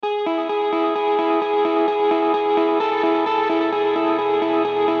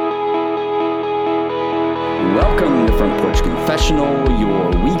Front Porch Confessional, your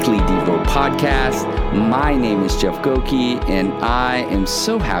weekly Devo podcast. My name is Jeff Goki, and I am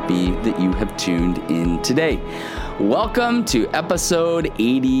so happy that you have tuned in today. Welcome to episode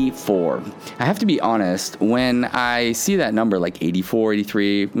 84. I have to be honest, when I see that number like 84,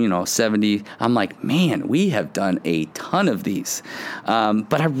 83, 70, I'm like, man, we have done a ton of these.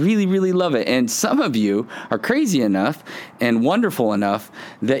 But I really, really love it. And some of you are crazy enough and wonderful enough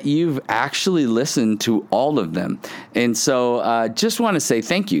that you've actually listened to all of them. And so just want to say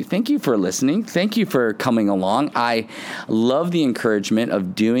thank you. Thank you for listening. Thank you for coming along. I love the encouragement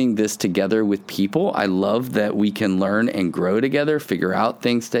of doing this together with people. I love that we can learn and grow together, figure out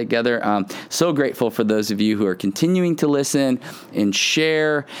things together. So grateful for those of you who are continuing to listen and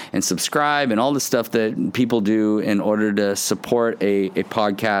share and subscribe and all the stuff that people do in order to support a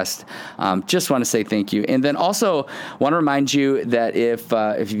podcast. Just want to say thank you. And then also want to remind you that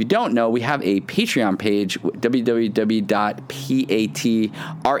if you don't know, we have a Patreon page,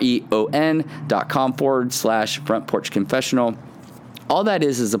 www.patreon.com/Front Porch Confessional. All that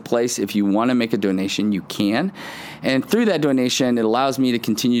is a place, if you want to make a donation, you can. And through that donation, it allows me to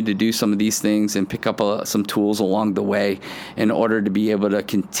continue to do some of these things and pick up some tools along the way in order to be able to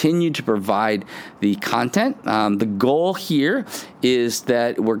continue to provide the content. The goal here is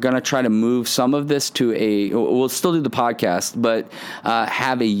that we're going to try to move some of this to we'll still do the podcast, but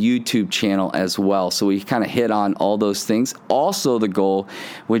have a YouTube channel as well. So we kind of hit on all those things. Also, the goal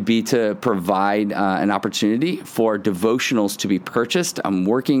would be to provide an opportunity for devotionals to be purchased. I'm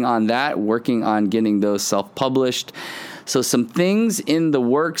working on that, working on getting those self-published. So some things in the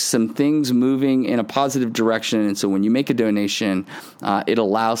works, some things moving in a positive direction. And so when you make a donation, it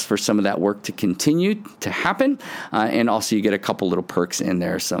allows for some of that work to continue to happen. And also you get a couple little perks in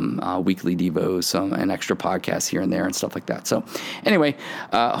there, some weekly devos, an extra podcast here and there and stuff like that. So anyway,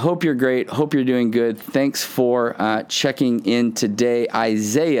 hope you're great. Hope you're doing good. Thanks for checking in today.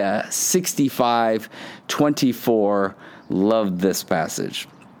 Isaiah 65:24. Love this passage.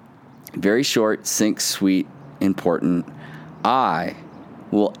 Very short, succinct, sweet, important. I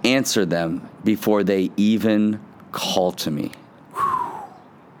will answer them before they even call to me. Whew.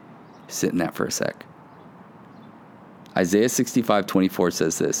 Sit in that for a sec. Isaiah 65:24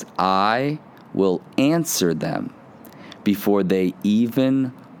 says this: I will answer them before they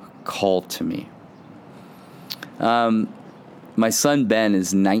even call to me. My son Ben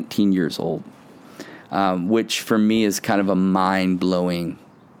is 19 years old, which for me is kind of a mind-blowing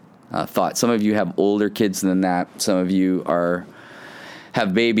thought. Some of you have older kids than that. Some of you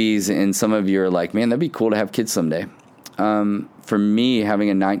have babies, and some of you are like, man, that'd be cool to have kids someday. For me, having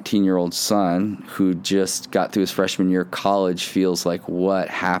a 19-year-old son who just got through his freshman year of college feels like what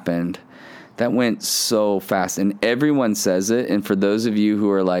happened. That went so fast, and everyone says it. And for those of you who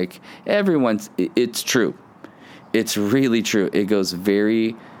are like, it's true. It's really true. It goes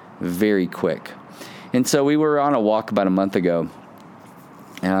very, very quick. And so we were on a walk about a month ago.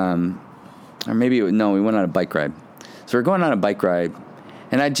 We went on a bike ride. So we're going on a bike ride,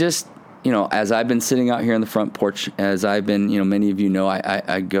 and I just, as I've been sitting out here on the front porch, as I've been, many of you know,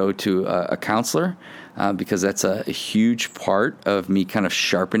 I go to a counselor because that's a huge part of me kind of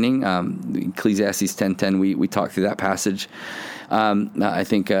sharpening. Ecclesiastes 10:10, we talked through that passage, I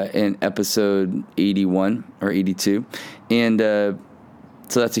think in episode 81 or 82, and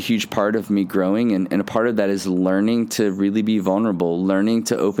so that's a huge part of me growing, and a part of that is learning to really be vulnerable, learning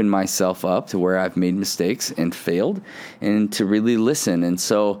to open myself up to where I've made mistakes and failed, and to really listen. And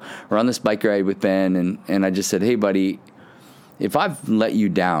so we're on this bike ride with Ben, and I just said, hey, buddy, if I've let you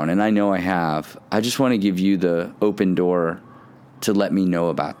down, and I know I have, I just want to give you the open door to let me know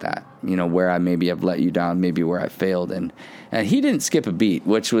about that, where I maybe have let you down, maybe where I failed. And he didn't skip a beat,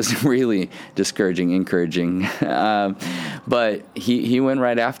 which was really discouraging, encouraging. But he went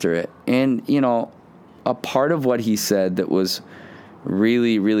right after it. And, a part of what he said that was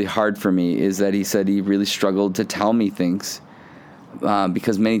really, really hard for me is that he said he really struggled to tell me things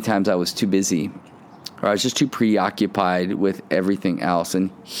because many times I was too busy, or I was just too preoccupied with everything else. And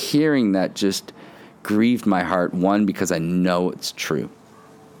hearing that just grieved my heart, one, because I know it's true.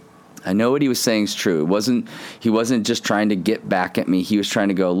 I know what he was saying is true. He wasn't just trying to get back at me. He was trying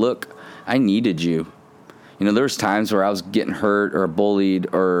to go, look, I needed you. There was times where I was getting hurt or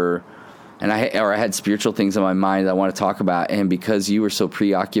bullied or I had spiritual things in my mind that I want to talk about. And because you were so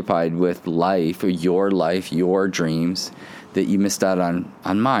preoccupied with life, your dreams, that you missed out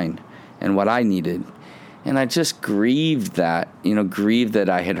on mine and what I needed. And I just grieved that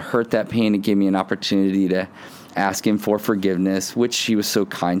I had hurt that pain. It gave me an opportunity to ask him for forgiveness, which he was so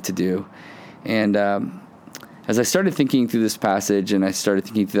kind to do. And as I started thinking through this passage and I started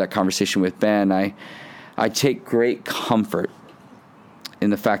thinking through that conversation with Ben, I take great comfort in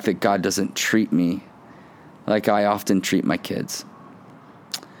the fact that God doesn't treat me like I often treat my kids.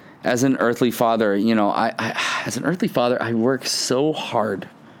 As an earthly father, I work so hard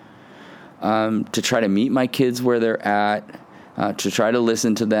to try to meet my kids where they're at, to try to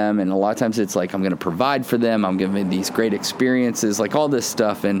listen to them. And a lot of times it's like, I'm going to provide for them. I'm giving these great experiences, like all this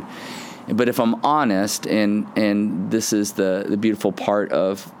stuff. But if I'm honest, and this is the beautiful part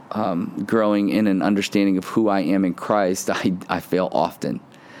of growing in an understanding of who I am in Christ, I fail often.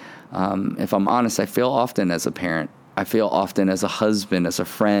 If I'm honest, I fail often as a parent. I fail often as a husband, as a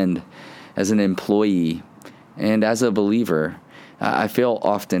friend, as an employee, and as a believer. I fail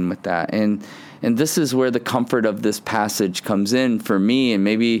often with that. And this is where the comfort of this passage comes in for me, and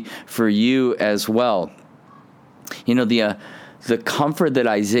maybe for you as well. The comfort that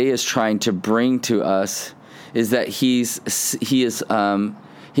Isaiah is trying to bring to us is that he's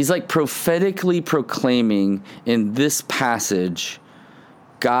like prophetically proclaiming in this passage,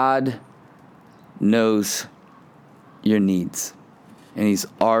 God knows your needs, and he's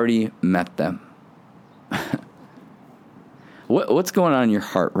already met them. What's going on in your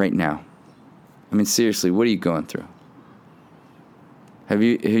heart right now? I mean, seriously, what are you going through? Have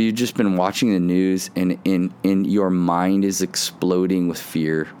you just been watching the news and in your mind is exploding with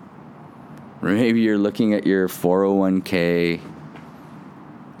fear? Or maybe you're looking at your 401k,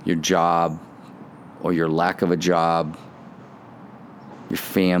 your job, or your lack of a job, your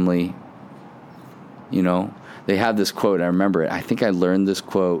family. They have this quote. I remember it. I think I learned this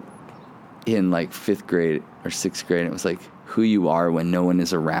quote in like 5th grade or 6th grade. It was like, who you are when no one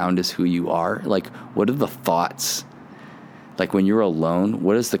is around is who you are. Like, what are the thoughts? Like when you're alone,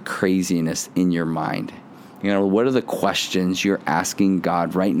 what is the craziness in your mind? What are the questions you're asking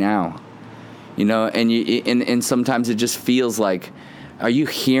God right now? And sometimes it just feels like, are you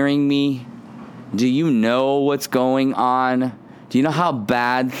hearing me? Do you know what's going on? Do you know how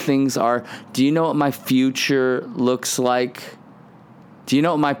bad things are? Do you know what my future looks like? Do you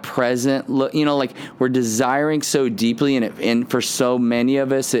know what my present look? Like we're desiring so deeply, and for so many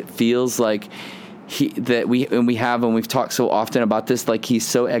of us, it feels like we've talked so often about this. Like he's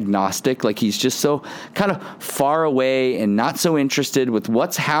so agnostic, like he's just so kind of far away and not so interested with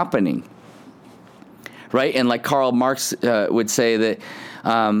what's happening, right? And like Karl Marx would say that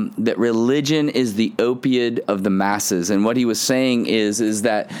religion is the opiate of the masses, and what he was saying is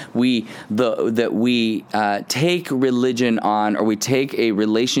that we take religion on, or we take a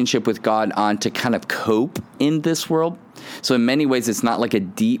relationship with God on to kind of cope in this world. So in many ways, it's not like a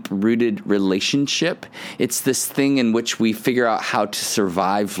deep-rooted relationship. It's this thing in which we figure out how to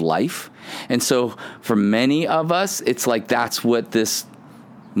survive life. And so for many of us, it's like that's what this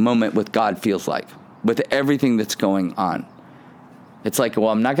moment with God feels like, with everything that's going on. It's like, well,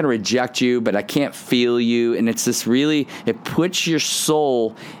 I'm not going to reject you, but I can't feel you. And it's this it puts your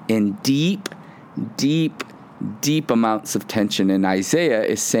soul in deep, deep, deep amounts of tension. And Isaiah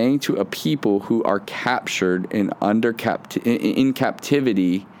is saying to a people who are captured and in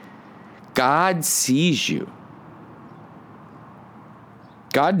captivity, God sees you.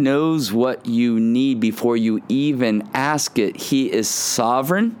 God knows what you need before you even ask it. He is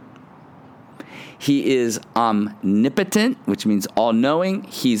sovereign. He is omnipotent, which means all-knowing.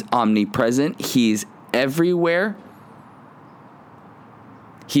 He's omnipresent. He's everywhere.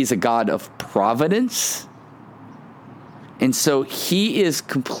 He's a God of providence. And so he is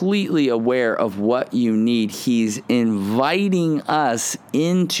completely aware of what you need. He's inviting us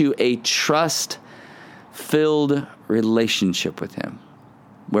into a trust-filled relationship with him,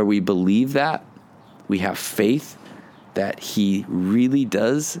 where we believe that, we have faith that he really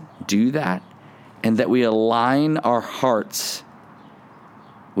does do that, and that we align our hearts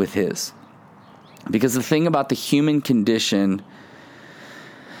with his. Because the thing about the human condition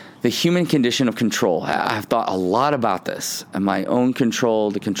of control, I've thought a lot about this, and my own control,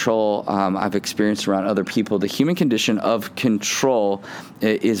 the control I've experienced around other people. The human condition of control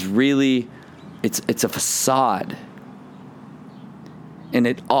is really, it's a facade. And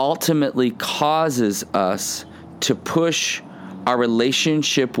it ultimately causes us to push our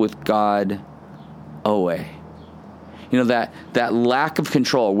relationship with God away. That lack of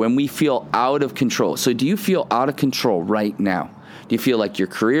control, when we feel out of control. So do you feel out of control right now? Do you feel like your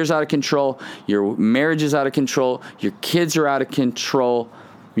career's out of control, your marriage is out of control, your kids are out of control,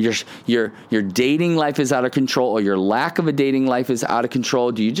 your dating life is out of control, or your lack of a dating life is out of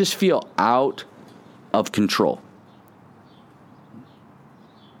control? Do you just feel out of control?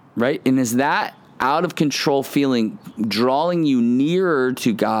 Right? And is that out of control feeling drawing you nearer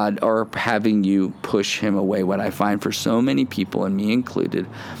to God or having you push him away. What I find for so many people, and me included,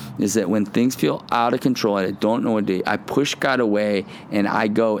 is that when things feel out of control and I don't know what to do, I push God away and I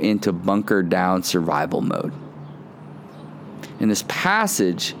go into bunker down survival mode. And this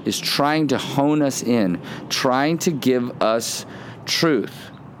passage is trying to hone us in, trying to give us truth.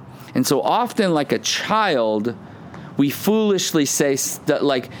 And so often, like a child, we foolishly say,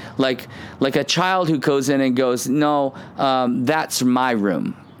 like a child who goes in and goes, no, that's my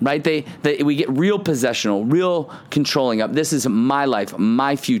room, right? We get real possessional, real controlling up. This is my life,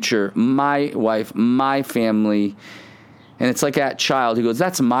 my future, my wife, my family. And it's like that child who goes,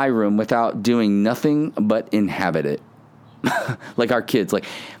 that's my room, without doing nothing but inhabit it. Like our kids, like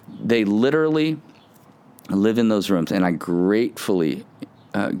they literally live in those rooms, and I gratefully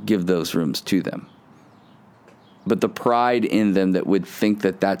give those rooms to them. But the pride in them that would think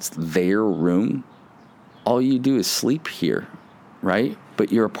that that's their room, all you do is sleep here, right?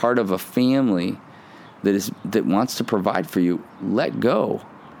 But you're a part of a family that wants to provide for you. Let go,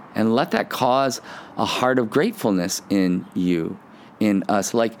 and let that cause a heart of gratefulness in you, in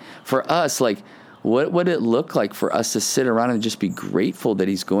us. Like for us, like, what would it look like for us to sit around and just be grateful that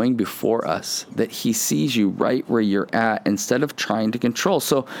he's going before us, that he sees you right where you're at instead of trying to control?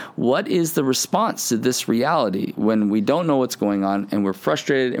 So what is the response to this reality when we don't know what's going on and we're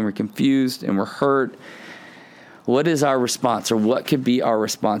frustrated and we're confused and we're hurt? What is our response, or what could be our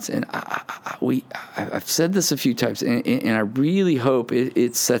response? And I've said this a few times, and I really hope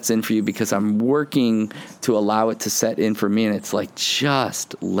it sets in for you, because I'm working to allow it to set in for me. And it's like,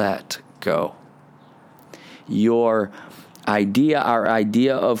 just let go. Our idea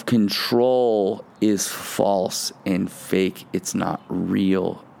of control is false and fake. It's not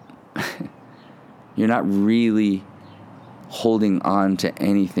real. You're not really holding on to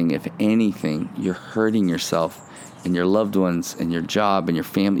anything. If anything, you're hurting yourself and your loved ones and your job and your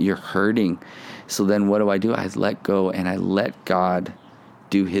family. You're hurting. So then what do? I let go and I let God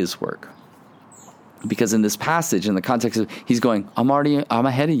do his work. Because in this passage, in the context of, he's going, I'm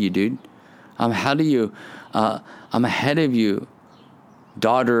ahead of you, dude. I'm ahead of you. I'm ahead of you,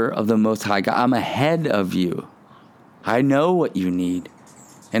 daughter of the Most High God. I'm ahead of you. I know what you need.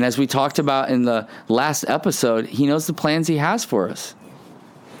 And as we talked about in the last episode, he knows the plans he has for us.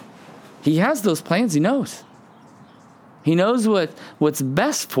 He has those plans. He knows. He knows what's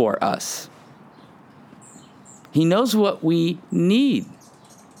best for us. He knows what we need.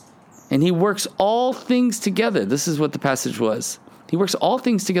 And he works all things together. This is what the passage was. He works all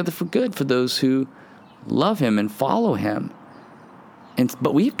things together for good for those who love him and follow him.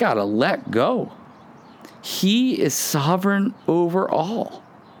 But we've got to let go. He is sovereign over all.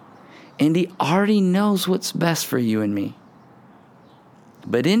 And he already knows what's best for you and me.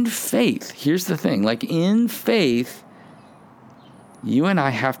 But in faith, here's the thing. Like in faith, you and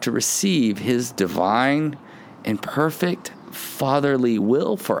I have to receive his divine and perfect fatherly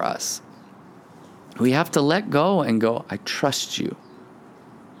will for us. We have to let go and go, I trust you.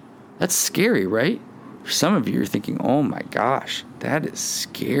 That's scary, right? For some of you, you're thinking, oh my gosh, that is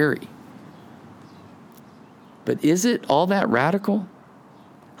scary. But is it all that radical?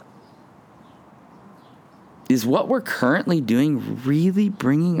 Is what we're currently doing really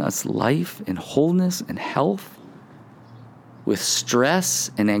bringing us life and wholeness and health? With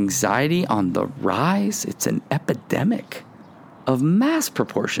stress and anxiety on the rise, it's an epidemic of mass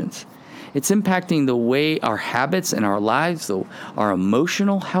proportions. It's impacting the way our habits and our lives, our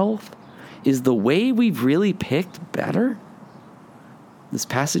emotional health. Is the way we've really picked better? This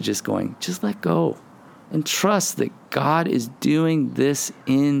passage is going, just let go and trust that God is doing this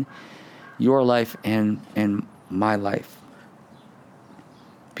in your life and my life.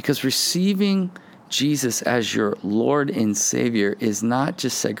 Because receiving Jesus as your Lord and Savior is not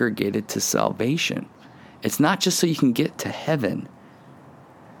just segregated to salvation. It's not just so you can get to heaven,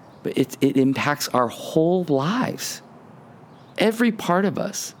 but it impacts our whole lives, every part of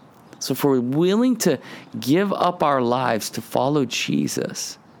us. So if we're willing to give up our lives to follow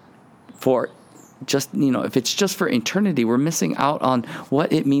Jesus for just, if it's just for eternity, we're missing out on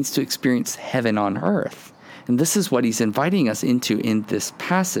what it means to experience heaven on earth. And this is what he's inviting us into in this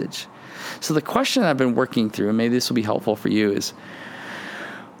passage. So the question I've been working through, and maybe this will be helpful for you, is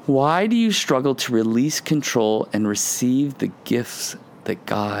why do you struggle to release control and receive the gifts that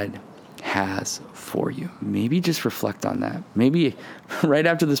God has for you? Maybe just reflect on that. Maybe right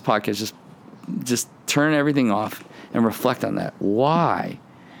after this podcast, just turn everything off and reflect on that. Why?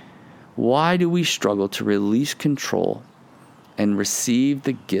 Why do we struggle to release control and receive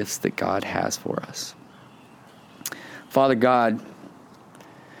the gifts that God has for us? Father God,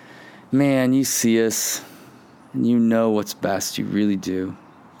 Man, you see us, and you know what's best. You really do.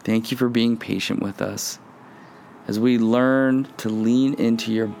 Thank you for being patient with us as we learn to lean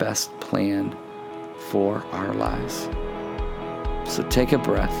into your best plan for our lives. So take a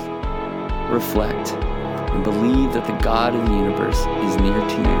breath, reflect, and believe that the God of the universe is near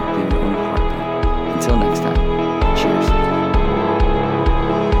to you in your own heartbeat. Until next time.